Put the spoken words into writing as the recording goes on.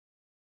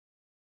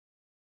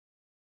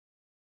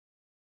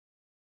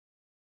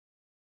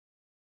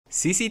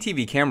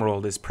CCTV Camera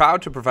World is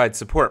proud to provide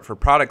support for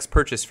products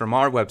purchased from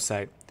our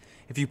website.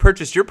 If you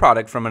purchased your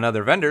product from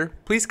another vendor,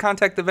 please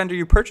contact the vendor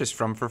you purchased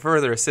from for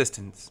further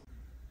assistance.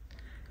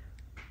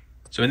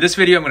 So in this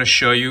video, I'm going to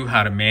show you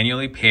how to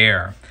manually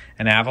pair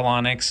an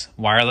Avalonix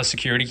wireless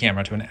security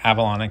camera to an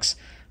Avalonix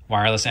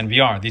wireless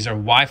NVR. These are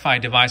Wi-Fi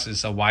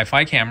devices, a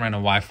Wi-Fi camera and a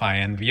Wi-Fi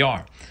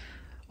NVR.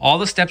 All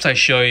the steps I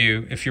show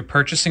you, if you're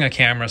purchasing a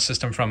camera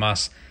system from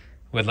us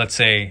with, let's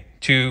say,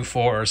 2,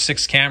 4, or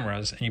 6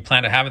 cameras, and you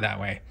plan to have it that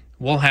way,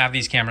 we'll have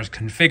these cameras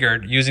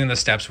configured using the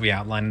steps we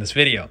outlined in this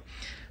video.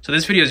 So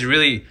this video is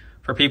really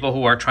for people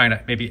who are trying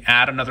to maybe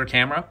add another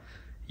camera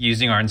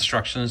using our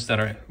instructions that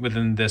are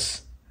within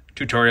this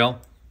tutorial,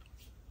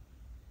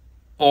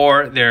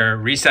 or they're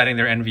resetting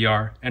their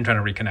NVR and trying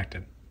to reconnect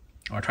it,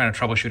 or trying to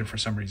troubleshoot it for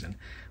some reason.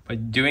 By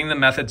doing the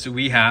methods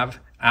we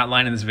have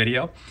outlined in this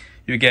video,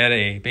 you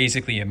get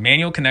basically a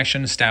manual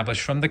connection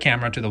established from the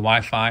camera to the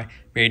Wi-Fi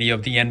radio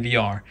of the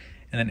NVR.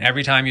 And then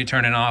every time you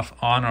turn it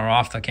on or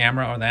off the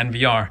camera or the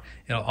NVR,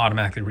 it'll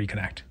automatically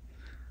reconnect.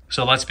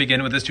 So let's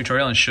begin with this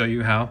tutorial and show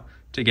you how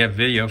to get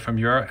video from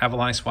your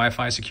Avalonix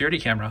Wi-Fi security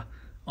camera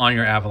on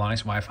your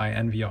Avalonix Wi-Fi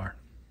NVR.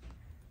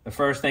 The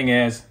first thing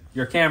is,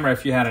 your camera,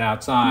 if you had it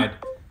outside,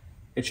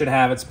 it should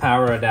have its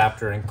power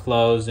adapter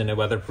enclosed in a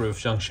weatherproof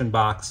junction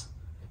box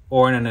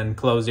or in an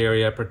enclosed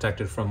area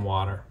protected from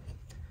water.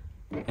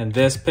 And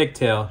this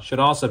pigtail should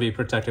also be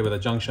protected with a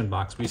junction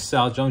box. We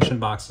sell junction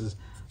boxes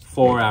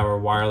for our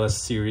wireless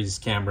series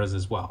cameras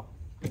as well.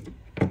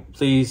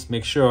 Please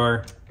make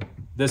sure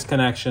this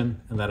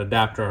connection and that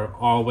adapter are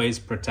always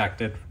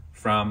protected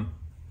from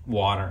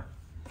water.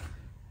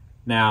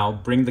 Now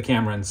bring the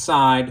camera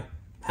inside,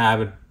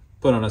 have it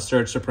put on a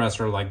surge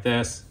suppressor like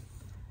this,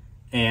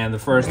 and the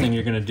first thing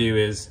you're going to do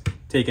is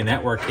take a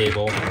network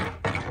cable,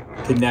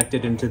 connect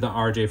it into the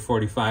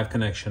RJ45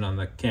 connection on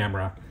the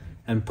camera,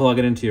 and plug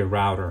it into your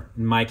router.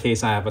 In my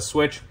case, I have a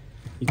switch.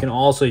 You can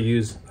also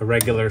use a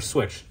regular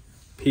switch.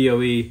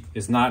 PoE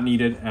is not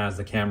needed, as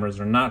the cameras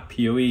are not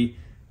PoE.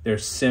 They're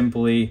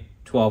simply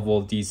 12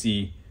 volt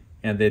DC,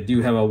 and they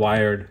do have a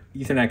wired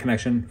Ethernet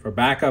connection for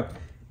backup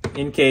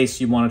in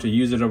case you wanted to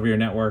use it over your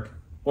network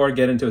or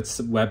get into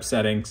its web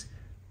settings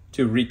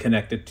to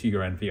reconnect it to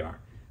your NVR.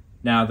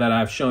 Now that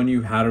I've shown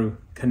you how to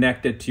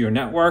connect it to your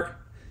network,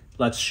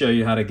 let's show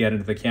you how to get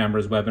into the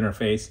camera's web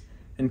interface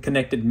and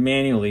connect it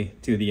manually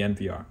to the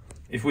NVR.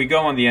 If we go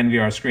on the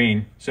NVR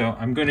screen, so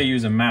I'm going to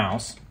use a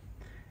mouse,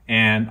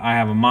 and I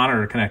have a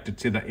monitor connected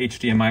to the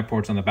HDMI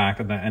ports on the back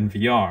of the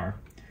NVR.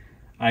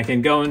 I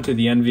can go into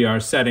the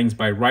NVR settings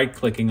by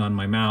right-clicking on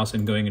my mouse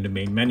and going into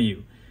main menu.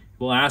 It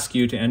will ask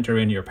you to enter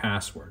in your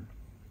password.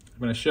 I'm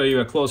going to show you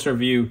a closer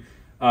view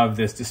of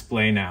this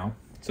display now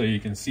so you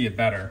can see it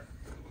better.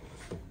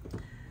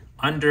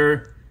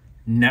 Under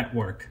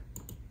Network,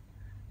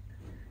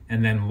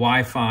 and then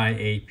Wi-Fi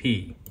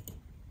AP,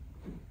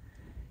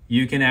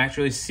 you can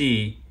actually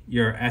see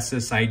your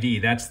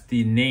SSID. That's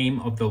the name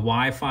of the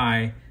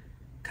Wi-Fi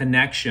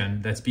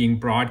connection that's being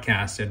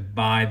broadcasted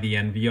by the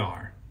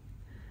NVR.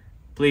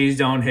 Please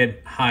don't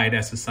hit hide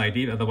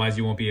SSID, otherwise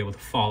you won't be able to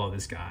follow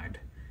this guide.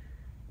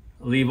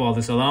 Leave all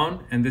this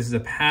alone, and this is a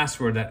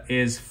password that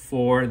is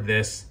for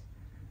this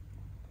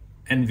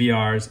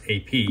NVR's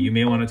AP. You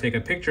may want to take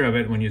a picture of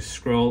it when you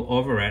scroll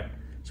over it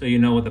so you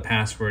know what the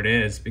password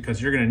is,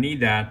 because you're going to need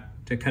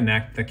that to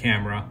connect the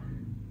camera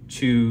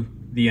to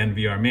the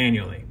NVR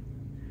manually.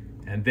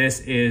 And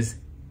this is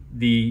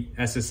the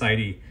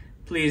SSID.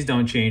 Please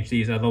don't change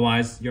these,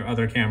 otherwise your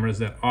other cameras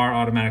that are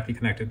automatically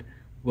connected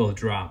will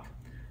drop.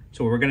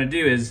 So what we're going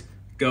to do is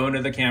go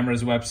into the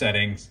camera's web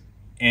settings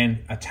and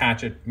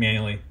attach it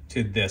manually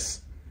to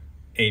this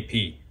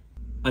AP.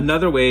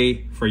 Another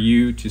way for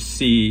you to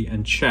see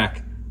and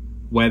check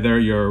whether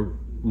your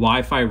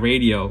Wi-Fi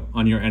radio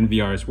on your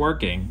NVR is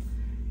working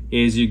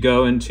is you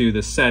go into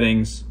the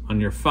settings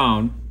on your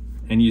phone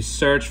and you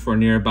search for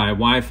nearby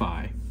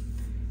Wi-Fi.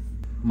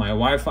 My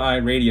Wi-Fi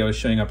radio is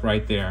showing up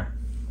right there,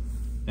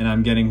 and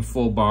I'm getting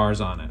full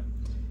bars on it.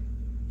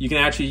 You can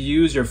actually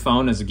use your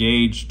phone as a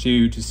gauge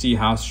to see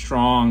how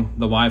strong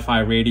the Wi-Fi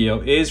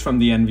radio is from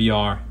the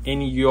NVR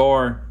in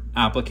your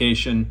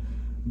application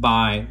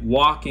by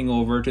walking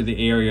over to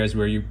the areas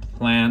where you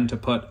plan to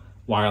put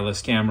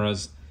wireless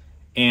cameras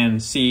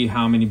and see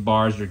how many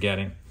bars you're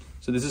getting.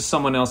 So this is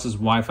someone else's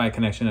Wi-Fi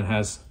connection that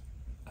has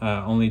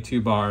only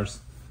 2 bars.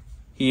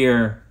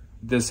 Here,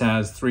 this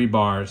has 3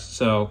 bars.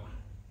 So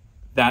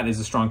that is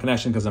a strong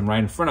connection because I'm right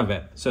in front of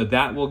it. So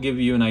that will give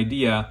you an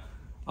idea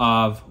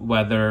of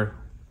whether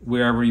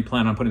wherever you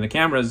plan on putting the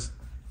cameras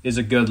is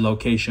a good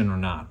location or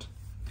not.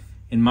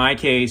 In my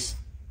case,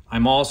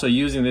 I'm also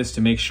using this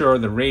to make sure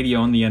the radio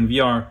on the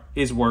NVR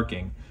is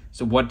working.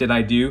 So what did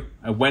I do?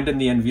 I went in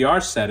the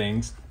NVR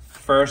settings.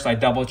 First, I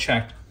double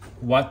checked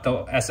what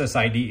the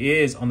SSID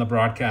is on the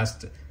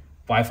broadcast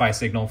Wi-Fi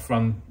signal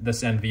from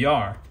this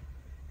NVR.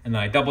 And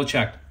I double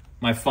checked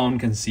my phone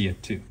can see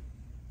it too.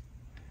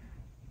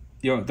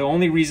 The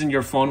only reason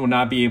your phone would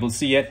not be able to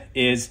see it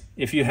is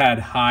if you had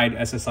hide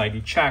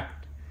SSID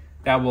checked.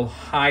 That will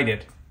hide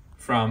it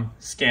from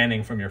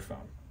scanning from your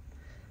phone.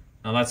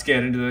 Now let's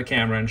get into the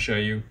camera and show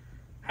you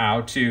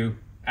how to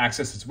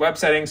access its web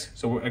settings.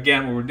 So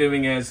again, what we're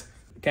doing is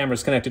the camera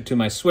is connected to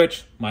my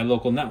switch, my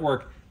local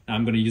network. Now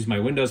I'm going to use my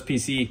Windows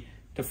PC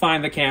to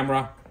find the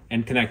camera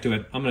and connect to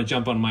it. I'm going to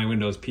jump on my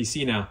Windows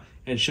PC now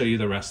and show you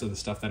the rest of the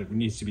stuff that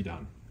needs to be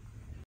done.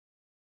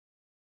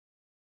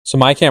 So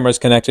my camera is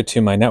connected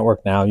to my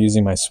network now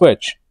using my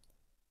switch.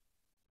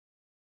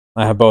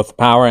 I have both the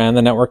power and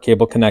the network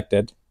cable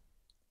connected.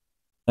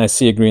 And I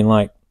see a green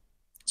light.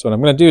 So what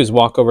I'm going to do is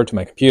walk over to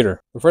my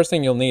computer. The first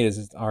thing you'll need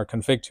is our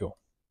config tool.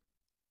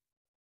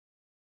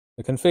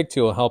 The config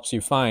tool helps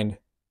you find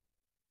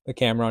the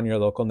camera on your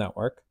local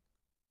network.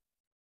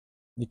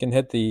 You can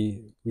hit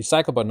the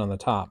recycle button on the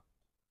top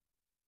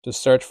to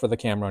search for the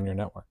camera on your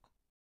network.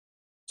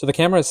 So the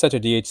camera is set to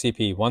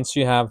DHCP. Once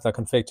you have the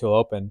config tool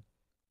open,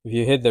 if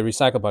you hit the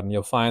recycle button,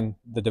 you'll find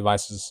the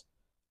devices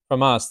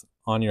from us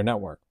on your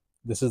network.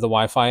 This is the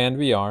Wi-Fi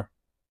NVR,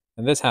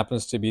 and this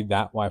happens to be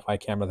that Wi-Fi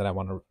camera that I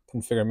want to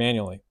configure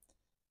manually.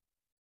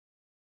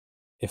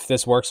 If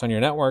this works on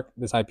your network,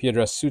 this IP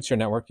address suits your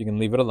network, you can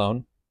leave it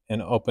alone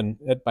and open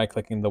it by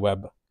clicking the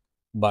web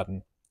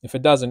button. If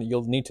it doesn't,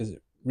 you'll need to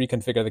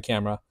reconfigure the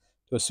camera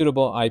to a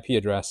suitable IP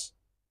address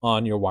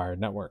on your wired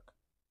network.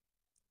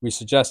 We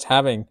suggest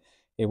having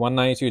a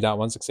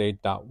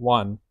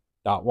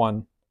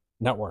 192.168.1.1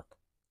 network.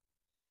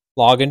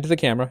 Log into the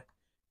camera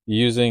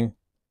using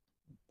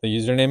the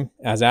username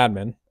as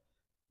admin and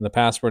the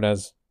password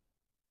as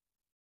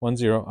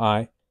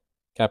 10i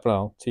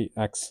capital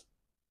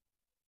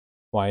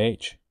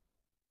TXYH.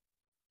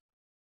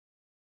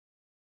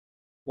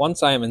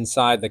 Once I am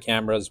inside the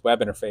camera's web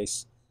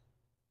interface,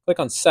 click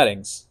on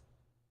Settings,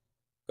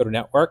 go to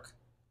Network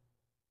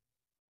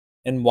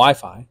and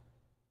Wi-Fi,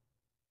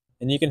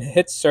 and you can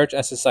hit Search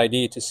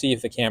SSID to see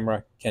if the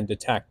camera can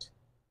detect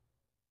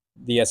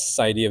the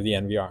SSID of the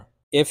NVR.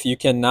 If you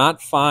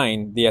cannot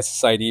find the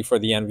SSID for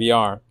the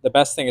NVR, the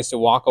best thing is to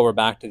walk over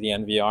back to the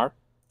NVR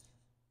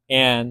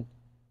and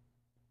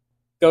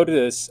go to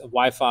this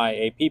Wi-Fi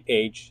AP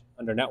page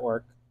under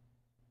Network,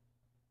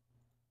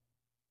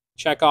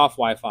 check off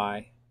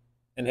Wi-Fi,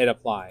 and hit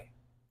Apply.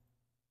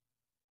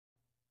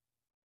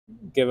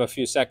 Give a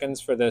few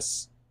seconds for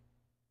this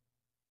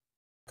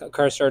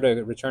cursor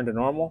to return to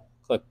normal.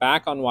 Click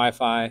back on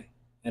Wi-Fi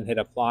and hit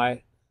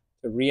Apply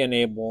to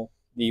re-enable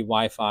the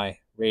Wi-Fi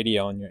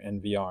radio on your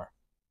NVR.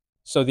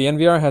 So the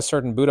NVR has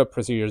certain boot up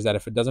procedures that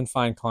if it doesn't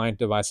find client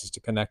devices to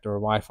connect over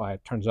Wi-Fi,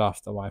 it turns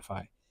off the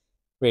Wi-Fi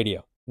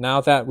radio.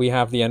 Now that we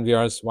have the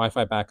NVR's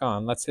Wi-Fi back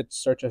on, let's hit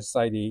Search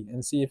SSID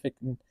and see if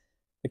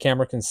the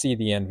camera can see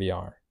the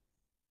NVR.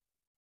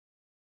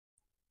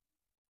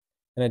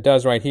 And it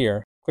does right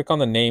here. Click on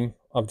the name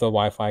of the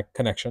Wi-Fi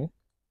connection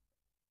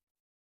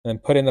and then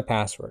put in the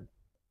password.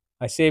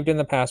 I saved in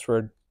the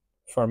password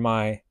for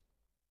my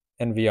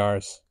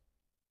NVR's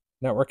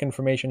network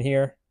information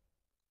here.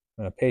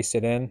 I'm going to paste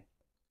it in,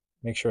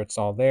 make sure it's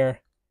all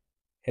there,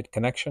 hit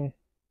connection,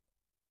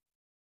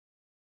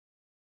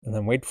 and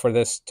then wait for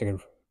this to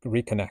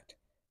reconnect.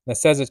 And it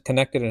says it's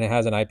connected and it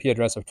has an IP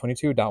address of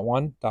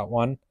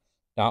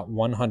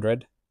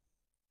 22.1.1.100.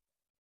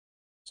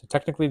 So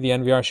technically the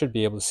NVR should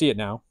be able to see it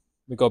now.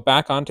 We go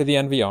back onto the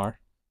NVR.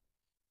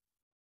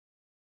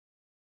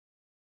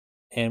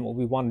 And what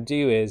we want to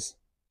do is,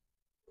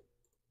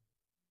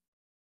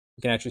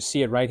 you can actually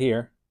see it right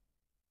here.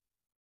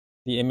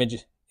 The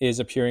image is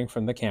appearing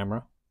from the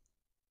camera.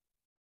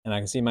 And I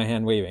can see my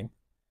hand waving.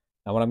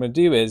 Now what I'm going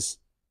to do is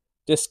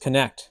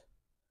disconnect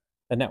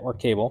the network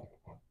cable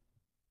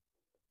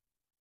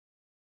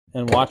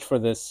and watch for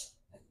this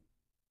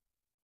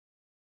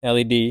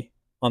LED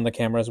on the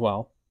camera as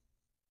well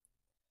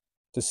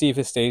to see if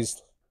it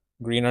stays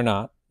green or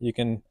not. You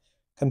can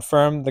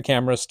confirm the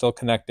camera is still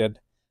connected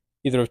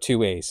either of two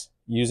ways,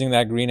 using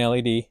that green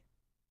LED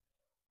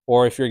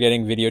or if you're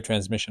getting video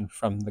transmission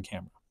from the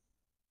camera.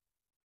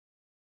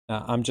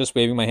 Now, I'm just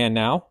waving my hand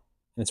now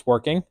and it's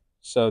working.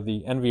 So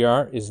the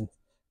NVR is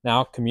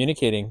now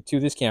communicating to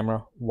this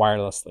camera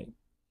wirelessly.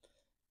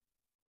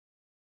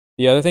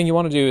 The other thing you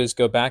want to do is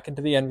go back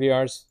into the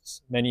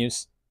NVR's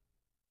menus,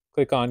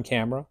 click on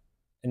camera,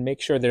 and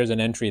make sure there's an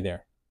entry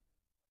there.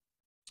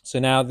 So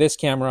now this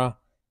camera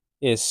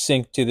is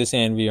synced to this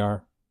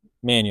NVR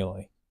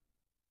manually.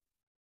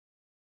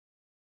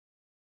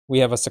 We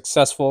have a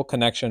successful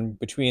connection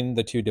between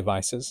the two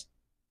devices.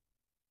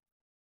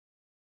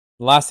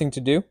 The last thing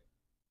to do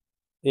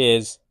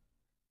is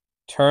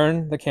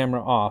turn the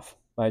camera off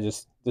by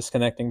just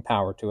disconnecting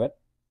power to it.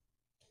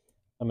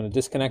 I'm going to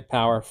disconnect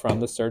power from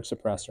the surge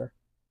suppressor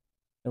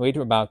and wait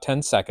for about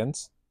 10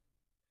 seconds.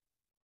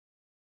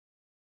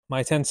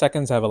 My 10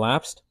 seconds have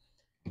elapsed.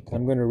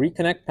 I'm going to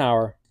reconnect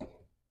power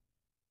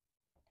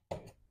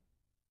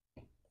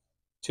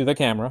to the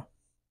camera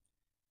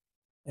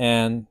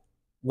and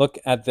look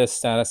at this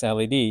status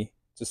LED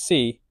to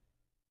see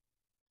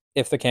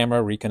if the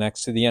camera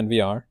reconnects to the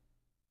NVR,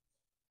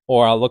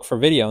 or I'll look for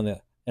video in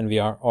the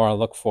NVR, or I'll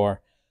look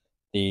for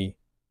the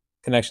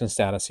connection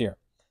status here.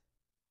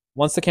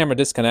 Once the camera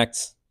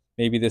disconnects,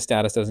 maybe the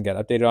status doesn't get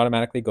updated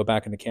automatically, go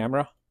back into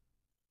camera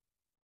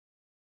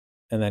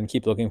and then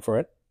keep looking for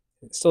it.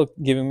 It's still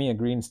giving me a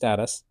green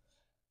status.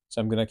 So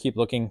I'm going to keep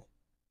looking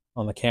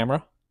on the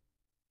camera.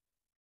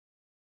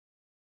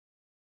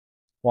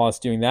 While it's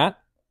doing that,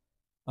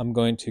 I'm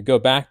going to go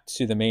back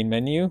to the main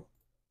menu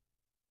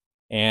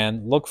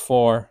and look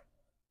for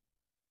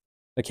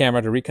the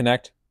camera to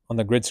reconnect on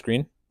the grid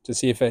screen to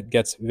see if it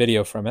gets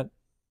video from it.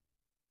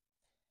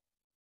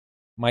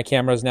 My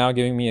camera is now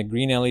giving me a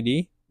green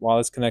LED while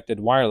it's connected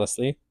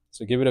wirelessly.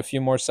 So give it a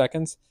few more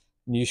seconds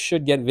and you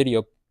should get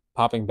video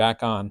popping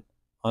back on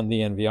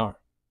the NVR.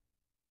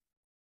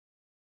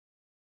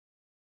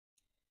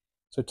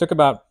 So it took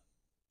about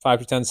 5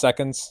 to 10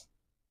 seconds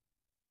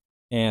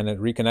and it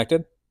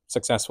reconnected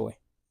successfully.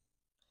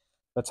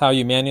 That's how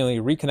you manually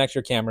reconnect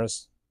your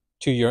cameras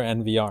to your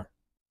NVR.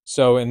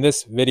 So in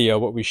this video,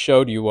 what we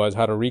showed you was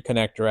how to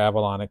reconnect your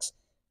Avalonix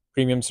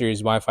Premium Series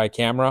Wi-Fi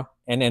camera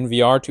and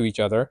NVR to each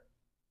other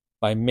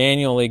by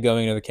manually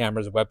going to the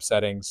camera's web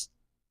settings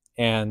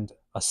and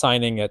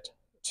assigning it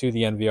to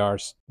the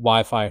NVR's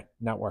Wi-Fi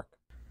network.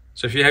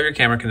 So if you have your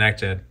camera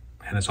connected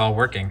and it's all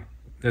working,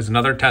 there's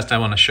another test I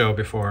want to show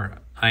before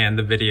I end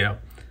the video.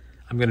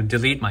 I'm going to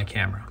delete my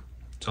camera.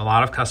 So a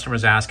lot of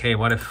customers ask, hey,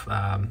 what if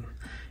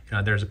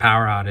there's a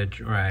power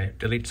outage or I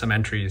delete some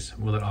entries,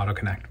 will it auto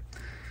connect?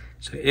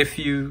 So if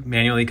you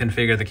manually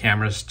configure the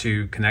cameras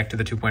to connect to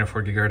the 2.4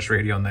 gigahertz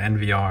radio on the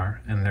NVR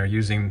and they're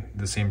using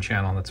the same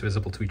channel that's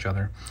visible to each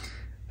other,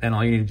 then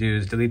all you need to do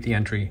is delete the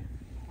entry,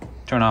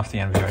 turn off the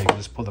NVR. You can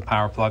just pull the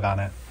power plug on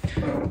it,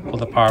 pull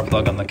the power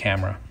plug on the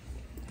camera,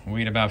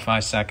 wait about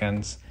 5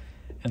 seconds,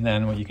 and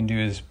then what you can do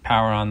is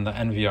power on the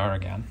NVR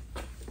again.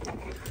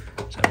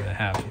 So I'm going to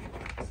have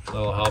a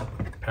little help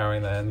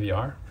powering the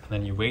NVR, and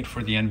then you wait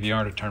for the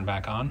NVR to turn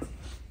back on.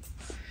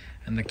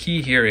 And the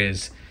key here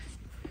is,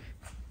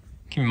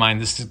 keep in mind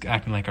this is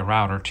acting like a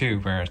router too,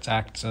 where it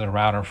acts as a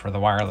router for the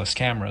wireless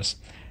cameras.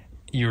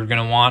 You're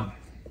going to want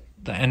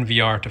the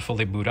NVR to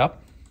fully boot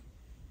up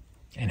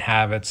and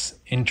have its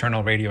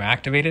internal radio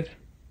activated.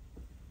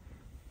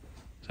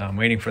 So I'm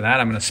waiting for that.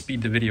 I'm going to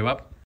speed the video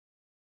up.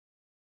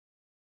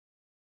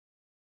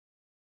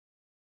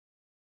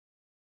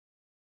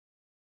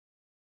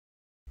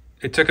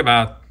 It took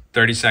about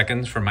 30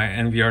 seconds for my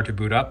NVR to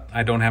boot up.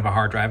 I don't have a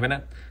hard drive in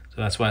it,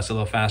 so that's why it's a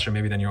little faster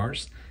maybe than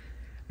yours.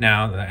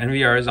 Now the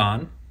NVR is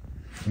on.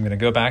 I'm going to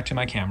go back to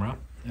my camera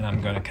and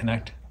I'm going to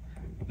connect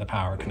the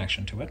power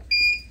connection to it.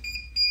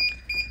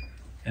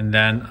 And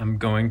then I'm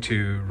going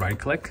to right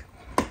click,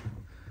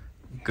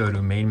 go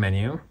to main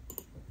menu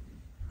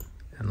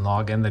and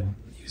log in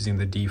using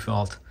the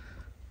default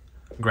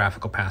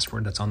graphical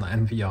password that's on the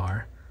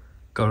NVR.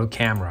 Go to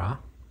camera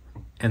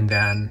and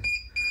then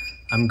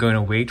I'm going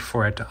to wait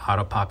for it to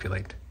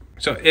auto-populate.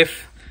 So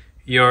if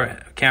your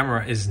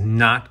camera is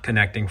not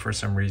connecting for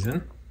some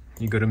reason,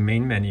 you go to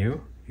main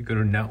menu, you go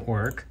to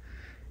network,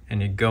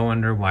 and you go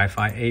under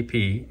Wi-Fi AP,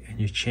 and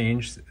you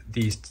change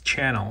the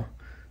channel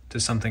to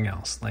something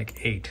else, like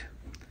 8,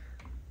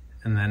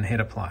 and then hit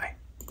apply.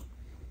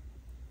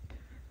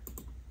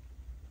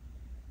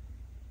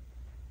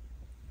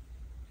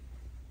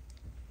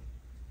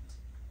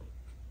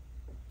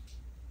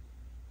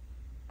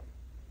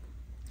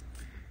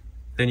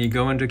 Then you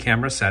go into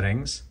camera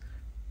settings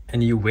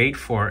and you wait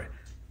for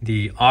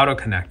the auto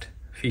connect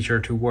feature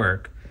to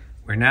work,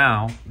 where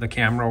now the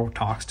camera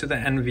talks to the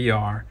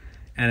NVR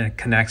and it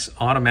connects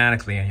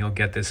automatically, and you'll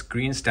get this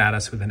green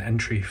status with an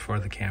entry for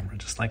the camera,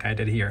 just like I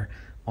did here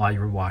while you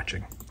were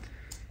watching.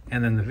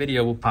 And then the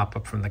video will pop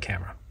up from the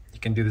camera. You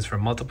can do this for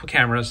multiple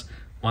cameras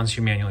once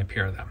you manually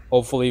pair them.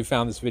 Hopefully you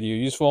found this video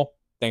useful.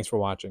 Thanks for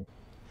watching.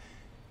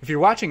 If you're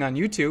watching on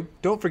YouTube,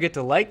 don't forget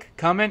to like,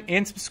 comment,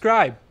 and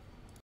subscribe.